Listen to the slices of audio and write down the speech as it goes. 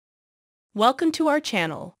Welcome to our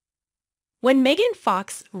channel. When Megan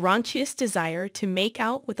Fox's raunchiest desire to make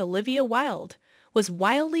out with Olivia Wilde was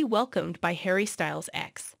wildly welcomed by Harry Styles'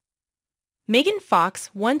 ex. Megan Fox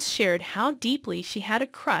once shared how deeply she had a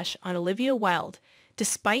crush on Olivia Wilde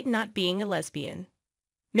despite not being a lesbian.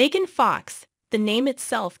 Megan Fox, the name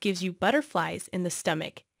itself gives you butterflies in the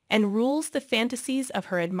stomach and rules the fantasies of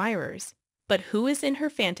her admirers. But who is in her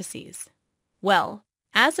fantasies? Well,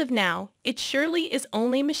 as of now, it surely is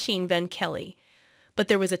only Machine Gun Kelly. But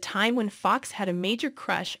there was a time when Fox had a major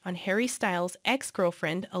crush on Harry Styles'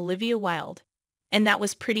 ex-girlfriend Olivia Wilde, and that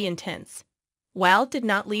was pretty intense. Wilde did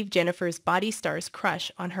not leave Jennifer's body star's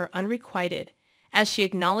crush on her unrequited, as she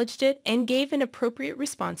acknowledged it and gave an appropriate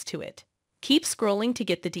response to it. Keep scrolling to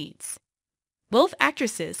get the deets. Both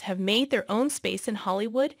actresses have made their own space in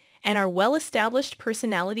Hollywood and are well-established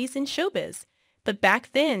personalities in showbiz. But back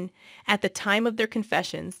then, at the time of their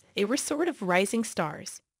confessions, they were sort of rising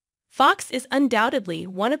stars. Fox is undoubtedly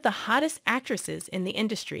one of the hottest actresses in the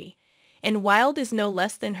industry, and Wilde is no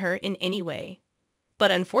less than her in any way. But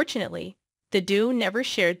unfortunately, the duo never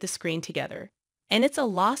shared the screen together, and it's a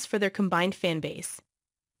loss for their combined fan base.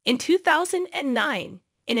 In 2009,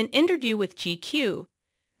 in an interview with GQ,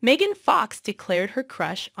 Megan Fox declared her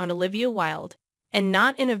crush on Olivia Wilde, and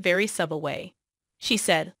not in a very subtle way. She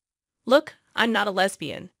said, "Look, I'm not a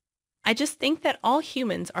lesbian. I just think that all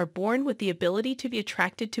humans are born with the ability to be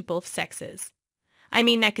attracted to both sexes. I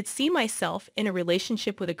mean, I could see myself in a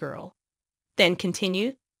relationship with a girl." Then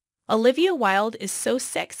continued, "Olivia Wilde is so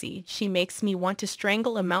sexy, she makes me want to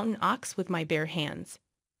strangle a mountain ox with my bare hands.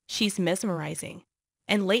 She's mesmerizing.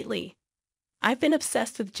 And lately, I've been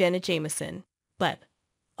obsessed with Jenna Jameson. But,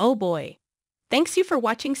 oh boy. Thanks you for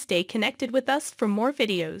watching. Stay connected with us for more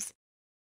videos.